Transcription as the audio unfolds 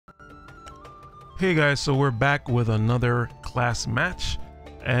Hey guys, so we're back with another class match,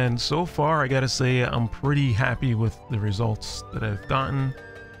 and so far I gotta say I'm pretty happy with the results that I've gotten.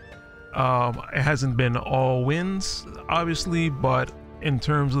 It hasn't been all wins, obviously, but in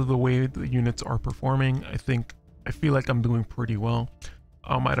terms of the way the units are performing, I feel like I'm doing pretty well.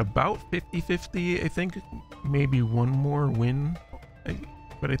 I'm at about 50-50, I think maybe one more win,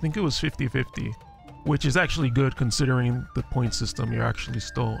 but I think it was 50-50, which is actually good considering the point system. You're actually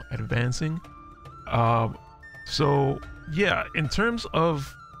still advancing. So yeah, in terms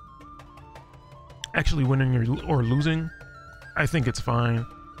of actually winning or losing, I think it's fine.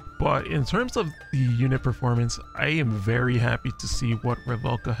 But in terms of the unit performance, I am very happy to see what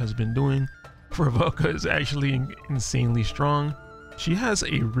Revelka has been doing. Revelka is actually insanely strong. She has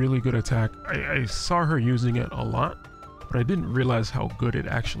a really good attack. I saw her using it a lot, but I didn't realize how good it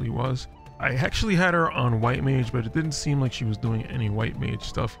actually was. I actually had her on White Mage, but it didn't seem like she was doing any White Mage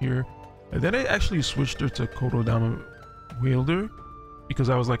stuff here. And then I actually switched her to Kododama Wielder because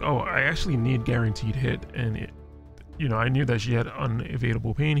I was like, oh, I actually need guaranteed hit, and I knew that she had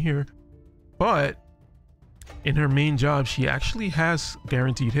unevadable pain here, but in her main job she actually has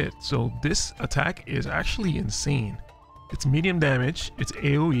guaranteed hit. So this attack is actually insane. It's medium damage, it's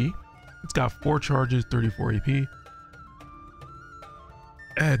AoE, it's got 4 charges, 34 AP,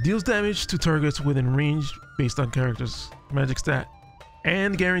 deals damage to targets within range based on character's magic stat,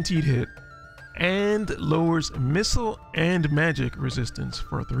 and guaranteed hit, and lowers missile and magic resistance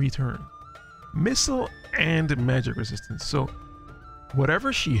for 3 turns. Missile and magic resistance. So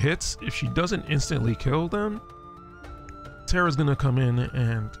whatever she hits, if she doesn't instantly kill them, Terra's gonna come in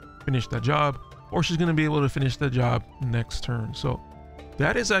and finish that job, or she's gonna be able to finish that job next turn. So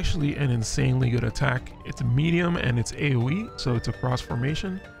that is actually an insanely good attack. It's medium and it's AoE, so it's a cross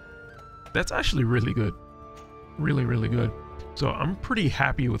formation. That's actually really good. Really good. So I'm pretty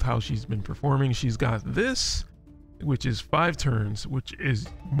happy with how she's been performing. She's got this, which is 5 turns, which is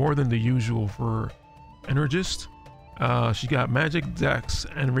more than the usual for Energist. She got magic dex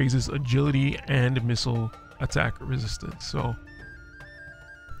and raises agility and missile attack resistance. So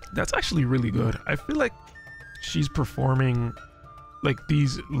that's actually really good. I feel like she's performing like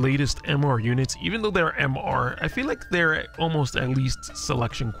these latest MR units, even though they're MR, I feel like they're almost at least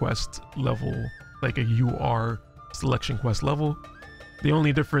selection quest level, like a UR selection quest level. The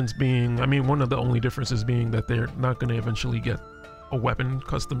only difference being, one of the only differences being that they're not going to eventually get a weapon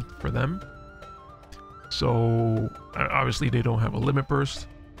custom for them. So obviously they don't have a limit burst,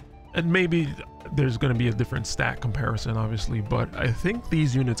 and maybe there's going to be a different stat comparison, obviously, but I think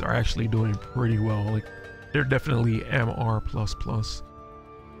these units are actually doing pretty well. Like, they're definitely MR++.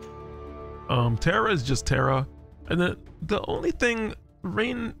 Terra is just Terra, and the only thing,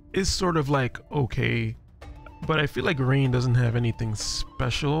 Rain is sort of like okay, but I feel like Rain doesn't have anything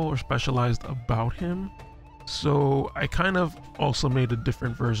special or specialized about him. So I kind of also made a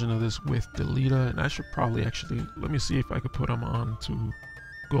different version of this with Delita, and I should probably actually, let me see if I could put him on to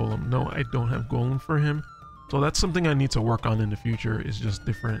Golem. No, I don't have Golem for him. So that's something I need to work on in the future, is just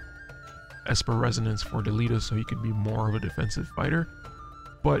different Esper resonance for Delita so he could be more of a defensive fighter.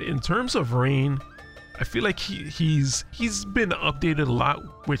 But in terms of Rain, I feel like he's been updated a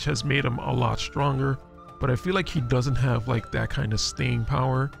lot, which has made him a lot stronger. But I feel like he doesn't have like that kind of staying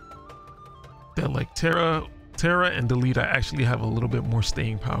power that like Terra and Delita actually have a little bit more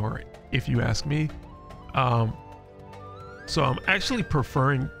staying power, if you ask me. So I'm actually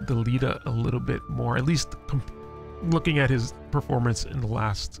preferring Delita a little bit more, at least looking at his performance in the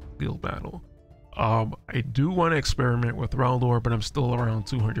last guild battle. I do want to experiment with Raldor, but I'm still around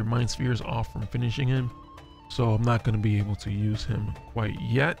 200 Mind Spheres off from finishing him, so I'm not going to be able to use him quite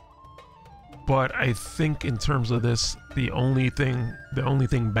yet. But I think in terms of this, the only thing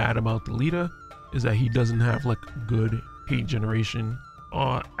bad about Delita is that he doesn't have like good hate generation.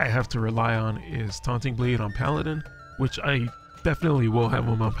 All I have to rely on is Taunting Blade on Paladin, which I definitely will have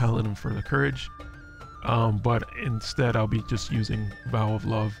him on Paladin for the courage. But instead I'll be just using Vow of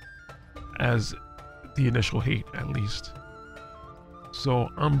Love as the initial hate, at least. So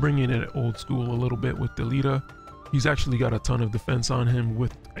I'm bringing it old school a little bit with Delita. He's actually got a ton of defense on him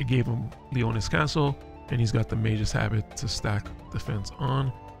I gave him Leonis Castle, and he's got the Mage's Habit to stack defense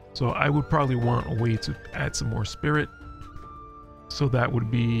on. So I would probably want a way to add some more spirit. So that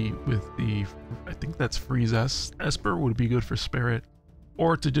would be with I think that's Freeze Esper would be good for spirit,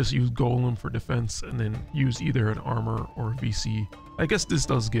 or to just use Golem for defense and then use either an armor or VC. I guess this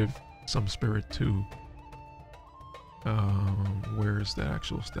does give some spirit too. Where is the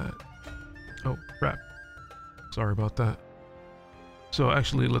actual stat? Oh crap. Sorry about that. So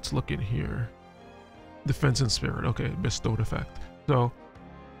actually, let's look in here. Defense and spirit. Okay, bestowed effect. So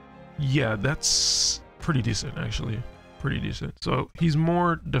Yeah, that's pretty decent actually. Pretty decent. So he's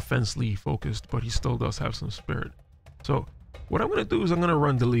more defensively focused, but he still does have some spirit. So what I'm gonna do is I'm gonna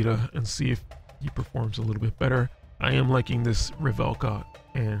run Delita and see if he performs a little bit better. I am liking this Revelka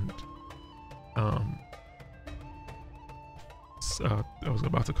and I was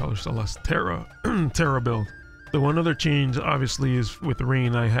about to call her Celeste Terra Terra build. The one other change obviously is with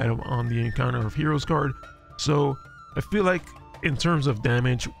Rain. I had him on the Encounter of Heroes card, so I feel like in terms of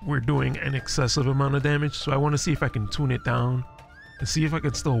damage we're doing an excessive amount of damage, so I want to see if I can tune it down and see if I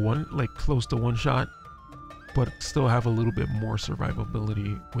can still close to one shot but still have a little bit more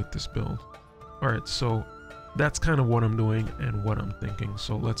survivability with this build. Alright, so that's kind of what I'm doing and what I'm thinking,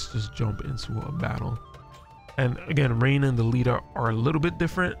 so let's just jump into a battle. And again, Rain and Delita are a little bit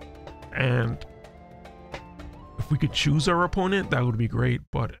different, and if we could choose our opponent, that would be great,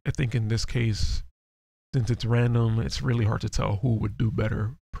 but I think in this case, since it's random, it's really hard to tell who would do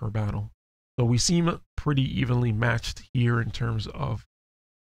better per battle. So we seem pretty evenly matched here in terms of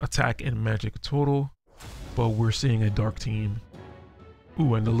attack and magic total, but we're seeing a dark team.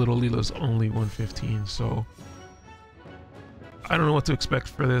 Ooh, and the little Leela's only 115, so I don't know what to expect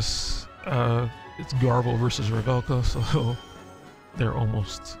for this. It's Garble versus Revelka, so they're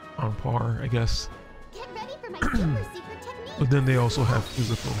almost on par, I guess. Get ready for my super secret technique. But then they also have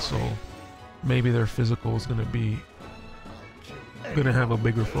physical, so maybe their physical is gonna have a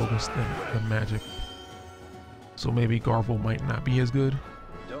bigger focus than magic. So maybe Garble might not be as good.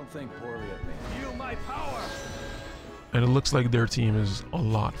 Don't think poorly of me. Feel my power. And it looks like their team is a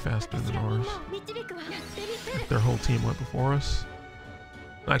lot faster than ours. Their whole team went before us.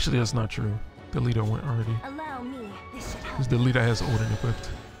 Actually, that's not true. Delita went already. Allow me. Because Delita has Odin equipped.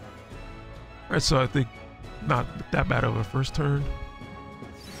 Alright, so I think not that bad of a first turn.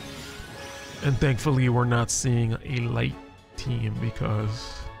 And thankfully we're not seeing a light team,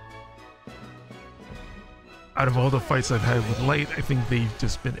 because out of all the fights I've had with light, I think they've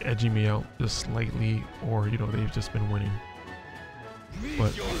just been edging me out just slightly, or you know, they've just been winning.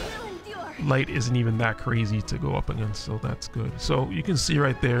 But light isn't even that crazy to go up against, so that's good. So you can see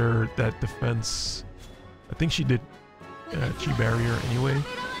right there that defense, I think she did Chi barrier anyway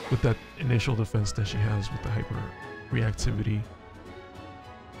with that initial defense that she has with the hyper reactivity.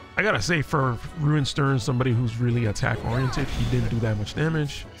 I gotta say, for Ruinstern, somebody who's really attack oriented, he didn't do that much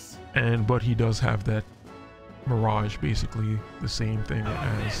damage, but he does have that Mirage, basically the same thing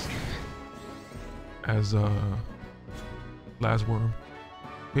as Lasworm.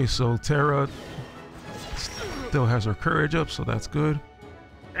 Okay, so Terra still has her courage up, so that's good.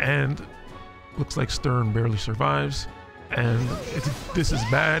 And looks like Stern barely survives. And this is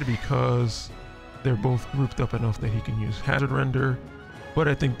bad because they're both grouped up enough that he can use Hazard Render. But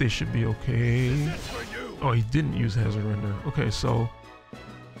I think they should be okay. Oh, he didn't use Hazard Render. Okay, so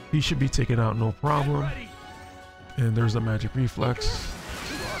he should be taken out no problem. And there's a Magic Reflex.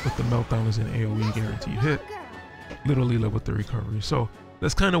 But the Meltdown is an AoE guaranteed hit. Little Leela with the recovery. So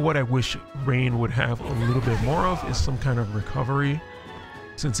that's kind of what I wish Rain would have a little bit more of, is some kind of recovery,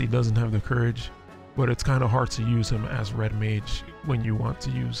 since he doesn't have the courage. But it's kind of hard to use him as Red Mage when you want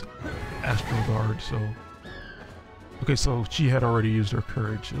to use Astral Guard, so... Okay, so she had already used her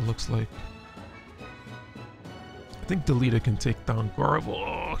courage, it looks like. I think Delita can take down Garble.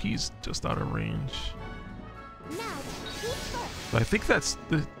 Oh, he's just out of range. So I think that's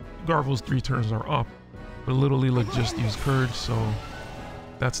the Garble's 3 turns are up, but Little Leela just used courage, so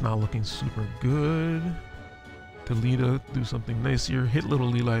that's not looking super good. Delita do something nice here. Hit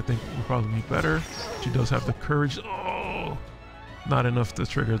Little Leela, I think would probably be better. She does have the courage. Oh, not enough to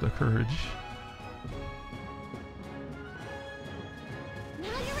trigger the courage.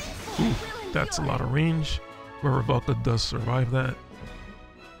 Ooh, that's a lot of range, but Revelka does survive that.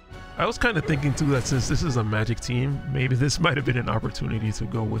 I was kind of thinking too that since this is a Magic team, maybe this might have been an opportunity to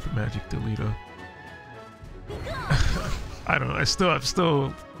go with Magic Delita. I don't know. I'm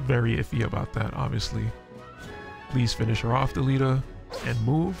still very iffy about that, obviously. Please finish her off, Delita, and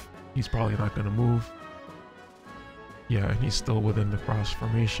move. He's probably not going to move. Yeah, and he's still within the cross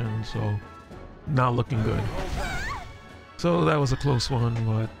formation, so not looking good. So that was a close one,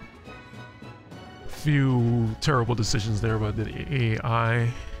 but few terrible decisions there by the AI,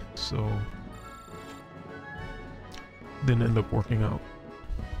 so didn't end up working out.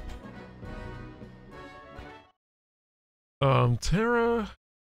 Terra,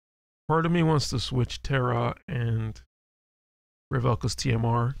 part of me wants to switch Terra and Revelka's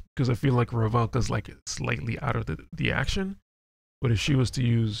TMR, because I feel like Revelka's like slightly out of the action, but if she was to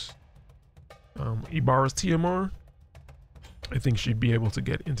use Ibarra's TMR, I think she'd be able to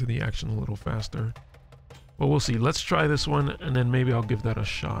get into the action a little faster. But we'll see. Let's try this one, and then maybe I'll give that a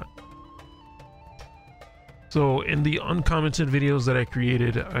shot. So in the uncommented videos that I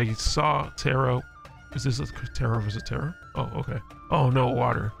created, I saw Terra. Is this a Terra versus Terra? Oh, okay. Oh no,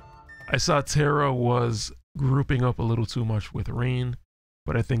 water. I saw Terra was grouping up a little too much with Rain,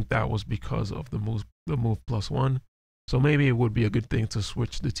 but I think that was because of the move +1. So maybe it would be a good thing to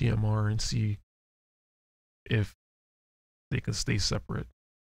switch the TMR and see if they can stay separate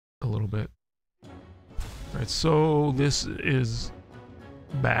a little bit. All right, so this is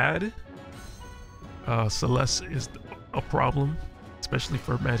bad. Celeste is a problem, especially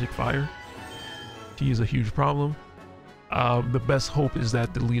for Magic Fire. She is a huge problem. The best hope is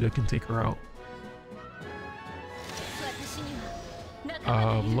that Delita can take her out.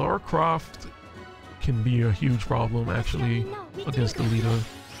 Lara Croft can be a huge problem actually against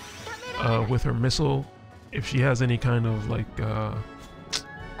Delita with her missile. If she has any kind of like that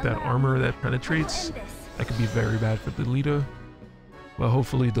armor that penetrates, that could be very bad for Delita. But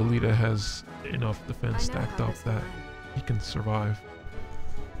hopefully Delita has enough defense stacked up that he can survive.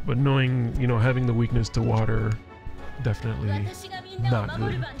 But knowing, you know, having the weakness to water, definitely not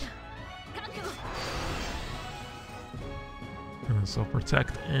good. So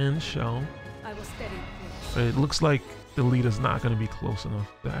protect and shell. But it looks like Delita's not going to be close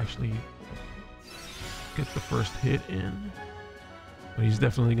enough to actually get the first hit in. But he's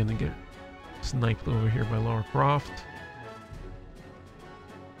definitely going to get sniped over here by Lara Croft.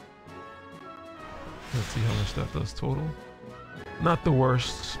 Let's see how much that does total. Not the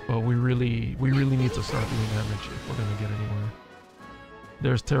worst, but we really need to start doing damage if we're gonna get anywhere.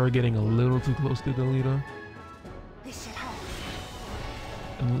 There's Terra getting a little too close to Delita.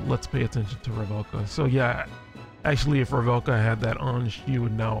 And let's pay attention to Revelka. So yeah, actually if Revelka had that on, she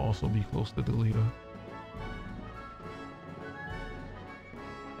would now also be close to Delita.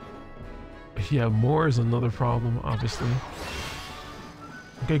 Yeah, Moore is another problem, obviously.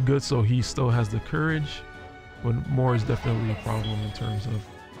 Okay, good, so he still has the courage. But Moore is definitely a problem in terms of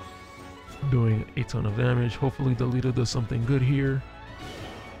doing a ton of damage. Hopefully Delita does something good here.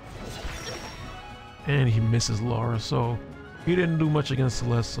 And he misses Lara, so he didn't do much against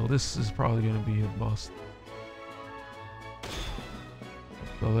Celeste, so this is probably going to be a bust.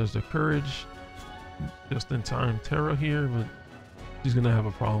 So there's the courage. Just in time Terra here, but she's going to have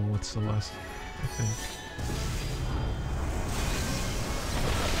a problem with Celeste, I think.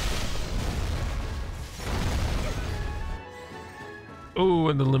 Oh,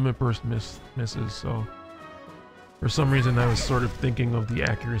 and the limit burst misses, so for some reason I was sort of thinking of the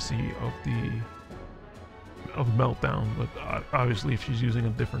accuracy of Meltdown, but obviously if she's using a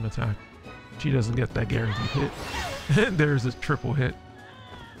different attack, she doesn't get that guaranteed hit. And there's a triple hit.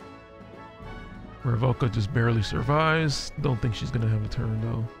 Revelka just barely survives. Don't think she's gonna have a turn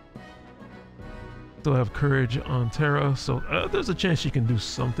though. Still have courage on Terra, so there's a chance she can do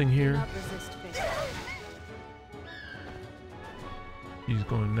something here. She's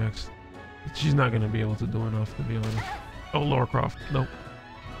going next. She's not going to be able to do enough, to be honest. Oh, Lara Croft. Nope.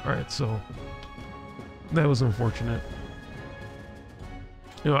 Alright, so that was unfortunate.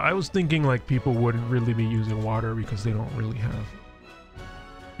 You know, I was thinking like people wouldn't really be using water because they don't really have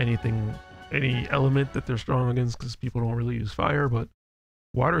any element that they're strong against because people don't really use fire, but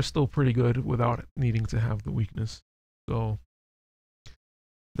water is still pretty good without needing to have the weakness. So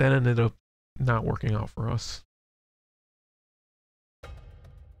that ended up not working out for us.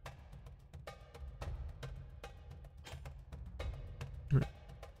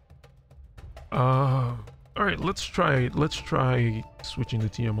 All right, let's try switching the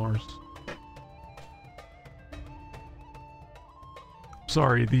TMRs.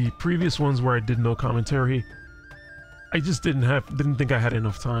 Sorry, the previous ones where I did no commentary, I just didn't think I had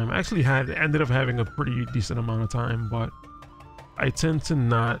enough time. I actually ended up having a pretty decent amount of time, but I tend to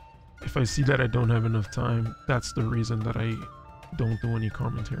not, if I see that I don't have enough time, that's the reason that I don't do any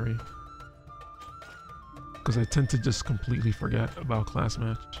commentary. Because I tend to just completely forget about class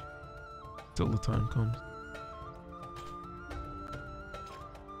match till the time comes.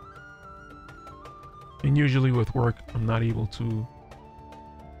 And usually with work, I'm not able to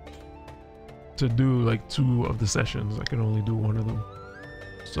do like 2 of the sessions. I can only do 1 of them.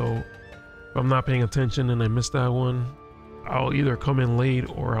 So if I'm not paying attention and I miss that one, I'll either come in late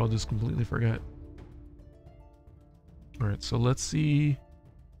or I'll just completely forget. All right, so let's see,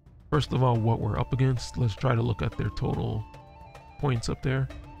 first of all, what we're up against. Let's try to look at their total points up there.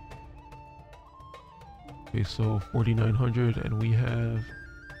 Okay, so 4,900 and we have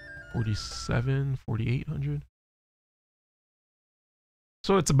 4,800.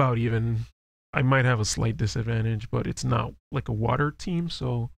 So it's about even. I might have a slight disadvantage, but it's not like a water team,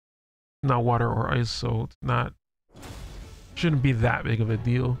 so not water or ice, so it's not, shouldn't be that big of a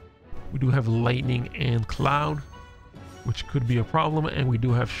deal. We do have Lightning and Cloud, which could be a problem, and we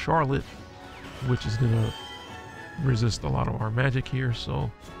do have Charlotte, which is gonna resist a lot of our magic here.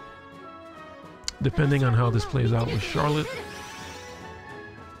 So depending on how this plays out with Charlotte,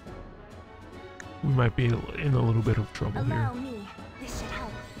 we might be in a little bit of trouble here.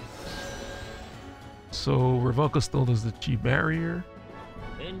 So Revelka still does the Chi barrier,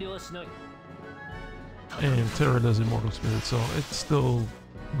 and Terra does Immortal Spirit, so it's still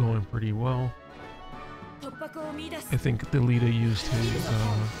going pretty well. I think Delita used his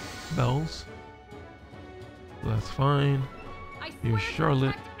bells, so that's fine. Here's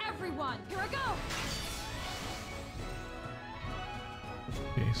Charlotte.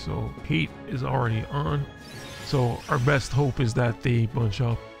 Okay, so Hate is already on. So our best hope is that they bunch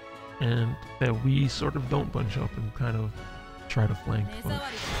up and that we sort of don't bunch up and kind of try to flank. But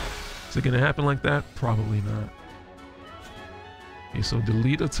is it gonna happen like that? Probably not. Okay, so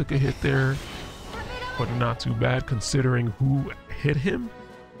Delita took a hit there, but not too bad considering who hit him.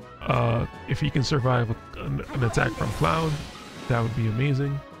 If he can survive an attack from Cloud, that would be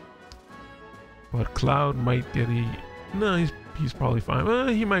amazing. But Cloud might get a... No, he's probably fine.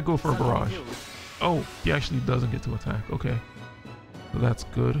 He might go for a barrage. Oh, he actually doesn't get to attack. Okay, so that's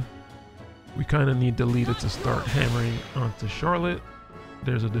good. We kind of need Delita to start hammering onto Charlotte.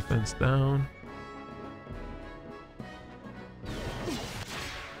 There's a defense down.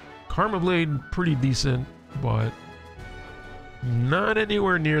 Karma Blade, pretty decent, but not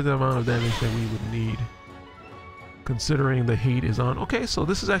anywhere near the amount of damage that we would need, considering the Hate is on. Okay, so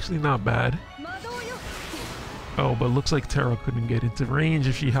this is actually not bad. Oh, but looks like Terra couldn't get into range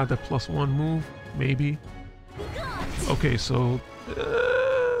if she had that +1 move, maybe. Okay, so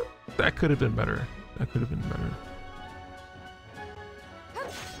that could have been better. That could have been better.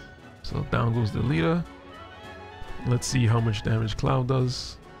 So down goes Delita. Let's see how much damage Cloud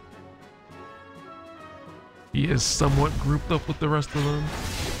does. He is somewhat grouped up with the rest of them,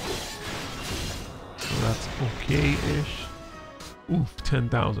 so that's okay-ish. Oof,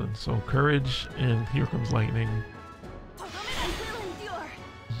 10,000. So Courage, and here comes Lightning.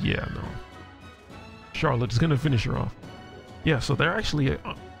 Yeah, no. Charlotte is gonna finish her off. Yeah, so they're actually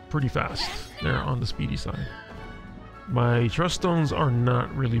pretty fast. They're on the speedy side. My Trust Stones are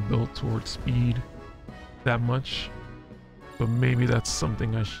not really built towards speed that much, but maybe that's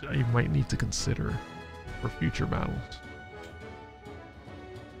something I might need to consider for future battles.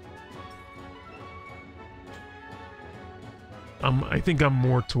 I think I'm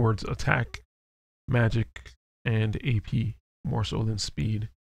more towards attack, magic, and AP, more so than speed.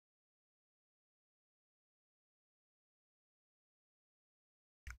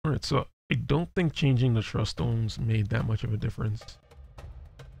 Alright, so I don't think changing the Trust Stones made that much of a difference.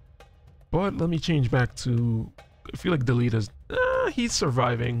 But let me change back to... I feel like Delita's... he's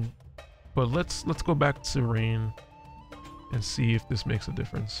surviving. But let's go back to Rain and see if this makes a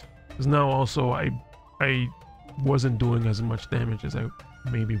difference. Because now also I wasn't doing as much damage as I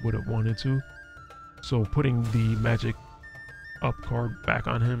maybe would have wanted to. So putting the magic up card back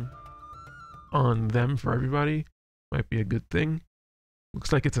on him, on them for everybody, might be a good thing.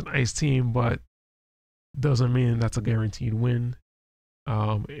 Looks like it's an ice team, but doesn't mean that's a guaranteed win.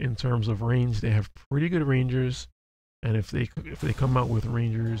 In terms of range, they have pretty good rangers, and if they come out with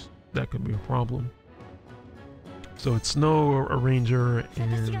rangers, that could be a problem. So it's Snow, a ranger,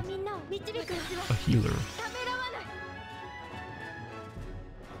 and a healer.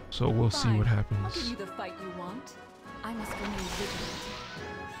 So we'll see what happens.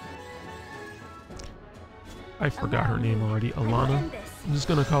 I forgot her name already. Alana. I'm just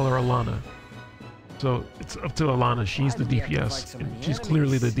gonna call her Alana. So it's up to Alana. She's the DPS, and she's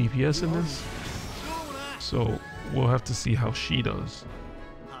clearly the DPS in this. So we'll have to see how she does.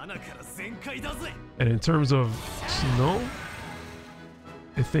 And in terms of Snow,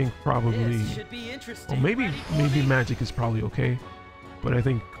 I think probably, well, maybe magic is probably okay, but I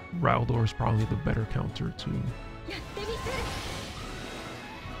think Raldor is probably the better counter to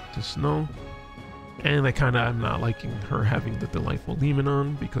Snow. And I'm not liking her having the Delightful Demon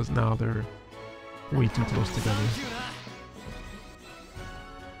on, because now they're way too close together.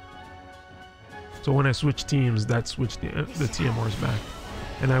 So when I switch teams, that switched the TMRs back.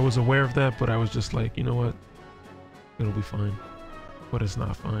 And I was aware of that, but I was just like, you know what? It'll be fine. But it's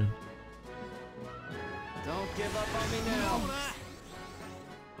not fine. Don't give up on me now.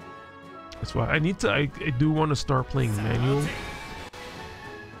 That's why I need to, I do want to start playing manual.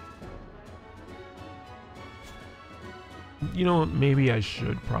 You know what, maybe I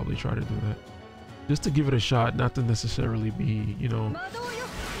should probably try to do that. Just to give it a shot, not to necessarily be, you know,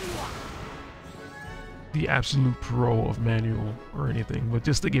 the absolute pro of manual or anything, but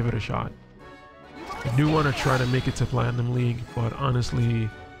just to give it a shot. I do want to try to make it to Platinum League, but honestly,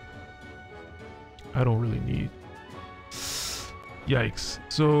 I don't really need. Yikes.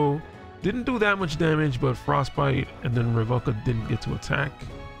 So, didn't do that much damage, but Frostbite and then Revoca didn't get to attack.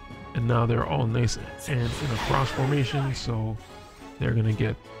 And now they're all nice and in a cross formation, so they're going to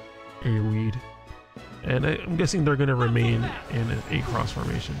get AoE'd. And I'm guessing they're going to remain in an A cross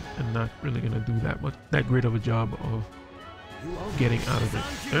formation and not really going to do that great of a job of getting out of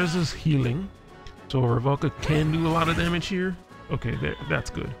it. There's this healing. So Revoca can do a lot of damage here. Okay, that's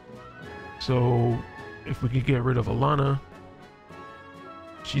good. So if we could get rid of Alana,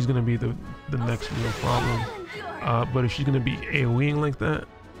 she's going to be the next real problem. But if she's going to be AoEing like that...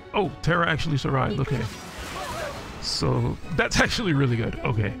 Oh, Terra actually survived. Okay. So that's actually really good.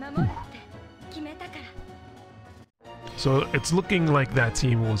 Okay. Whew. So it's looking like that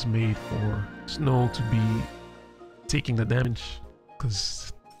team was made for Snow to be taking the damage,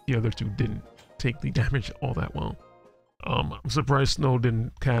 because the other two didn't take the damage all that well. I'm surprised Snow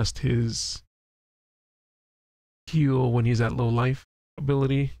didn't cast his heal when he's at low life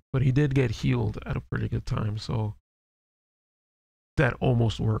ability, but he did get healed at a pretty good time, so that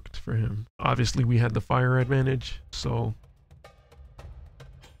almost worked for him. Obviously we had the fire advantage, so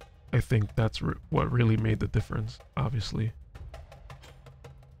I think that's what really made the difference, obviously.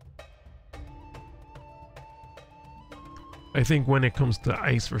 I think when it comes to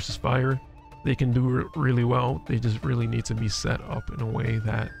ice versus fire, they can do really well. They just really need to be set up in a way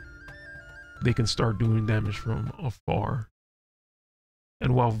that they can start doing damage from afar.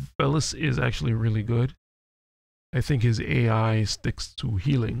 And while Velis is actually really good, I think his AI sticks to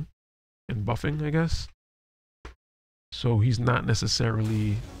healing and buffing, I guess. So he's not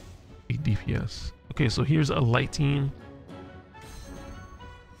necessarily a DPS. Okay, so here's a light team.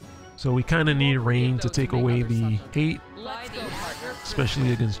 So we kind of need Rain to take away the hate,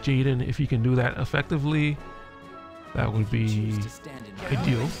 especially against Jaden. If he can do that effectively, that would be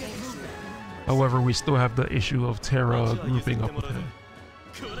ideal. However, we still have the issue of Terra grouping up with him.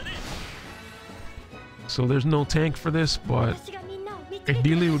 So there's no tank for this, but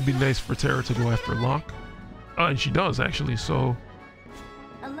ideally it would be nice for Terra to go after Locke. And she does actually, so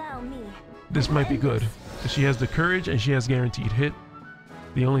this might be good. She has the courage and she has guaranteed hit.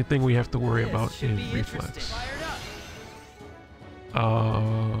 The only thing we have to worry about is reflex.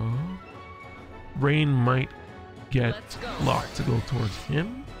 Rain might get Locke to go towards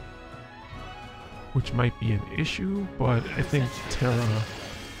him, which might be an issue, but I think Terra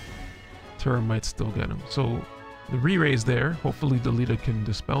might still get him. So the re-raise there, hopefully Delita can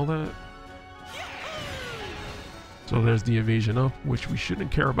dispel that. So there's the evasion up, which we shouldn't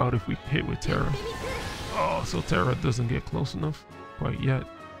care about if we hit with Terra. Oh, so Terra doesn't get close enough quite yet.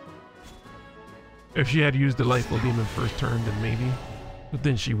 If she had used the Life Demon first turn, then maybe. But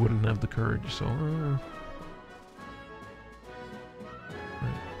then she wouldn't have the courage, so...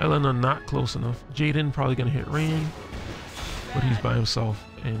 Right. Elena not close enough. Jaden probably gonna hit Rain, but he's by himself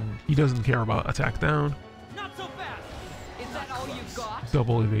and he doesn't care about attack down. Not so fast. Is that all you got?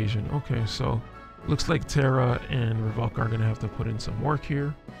 Double evasion. Okay, so looks like Terra and Revoca are gonna have to put in some work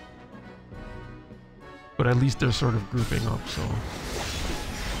here. But at least they're sort of grouping up, so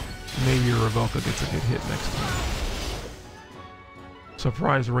maybe Revoca gets a good hit next time.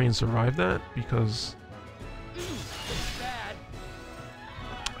 Surprised Rain survived that, because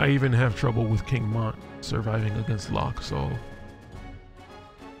I even have trouble with King Mont surviving against Locke, so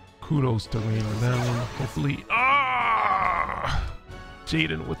kudos to Rain on that one. Hopefully,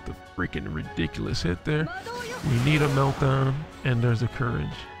 Jaden with the freaking ridiculous hit there. We need a meltdown, and there's a courage.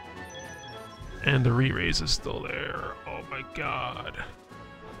 And the re-raise is still there. Oh my god.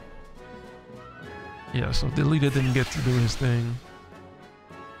 Yeah, so Delita didn't get to do his thing.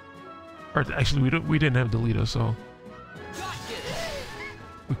 Or actually, we didn't have Delita, so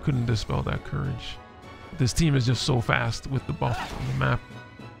we couldn't dispel that courage. This team is just so fast with the buff on the map.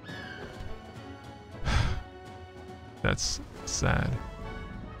 That's sad.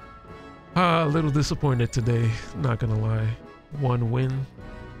 A little disappointed today, not gonna lie. 1 win,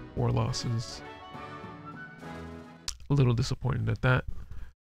 4 losses. A little disappointed at that.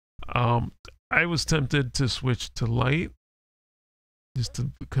 I was tempted to switch to light,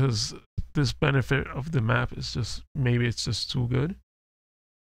 because this benefit of the map is just, maybe it's just too good.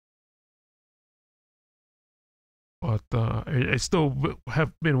 But I still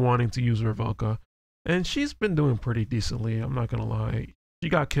have been wanting to use Revoca, and she's been doing pretty decently, I'm not gonna lie. She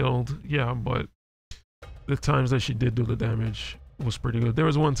got killed, yeah, but the times that she did do the damage was pretty good. There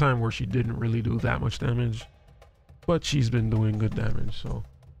was one time where she didn't really do that much damage, but she's been doing good damage, so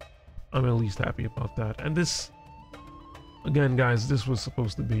I'm at least happy about that. And this, again, guys, this was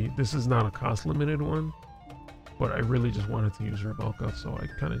supposed to be, this is not a cost limited one, but I really just wanted to use Rebelka, so I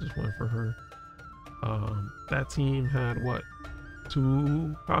kind of just went for her. That team had what,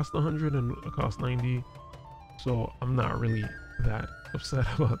 2 cost 100 and a cost 90, so I'm not really that upset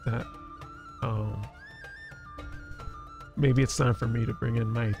about that. Maybe it's time for me to bring in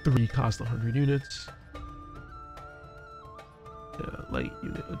my 3 cost 100 units. Yeah, light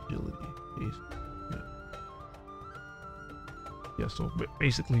unit, agility, haste. Yeah, so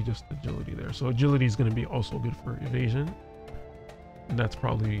basically just agility there. So agility is going to be also good for evasion, and that's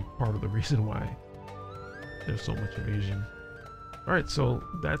probably part of the reason why there's so much evasion. All right, so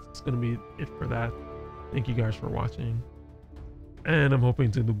that's going to be it for that. Thank you guys for watching, and I'm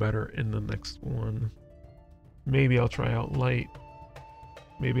hoping to do better in the next one. Maybe I'll try out light.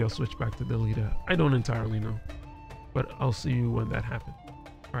 Maybe I'll switch back to Delita. I don't entirely know, but I'll see you when that happens.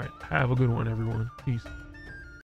 All right, have a good one, everyone. Peace.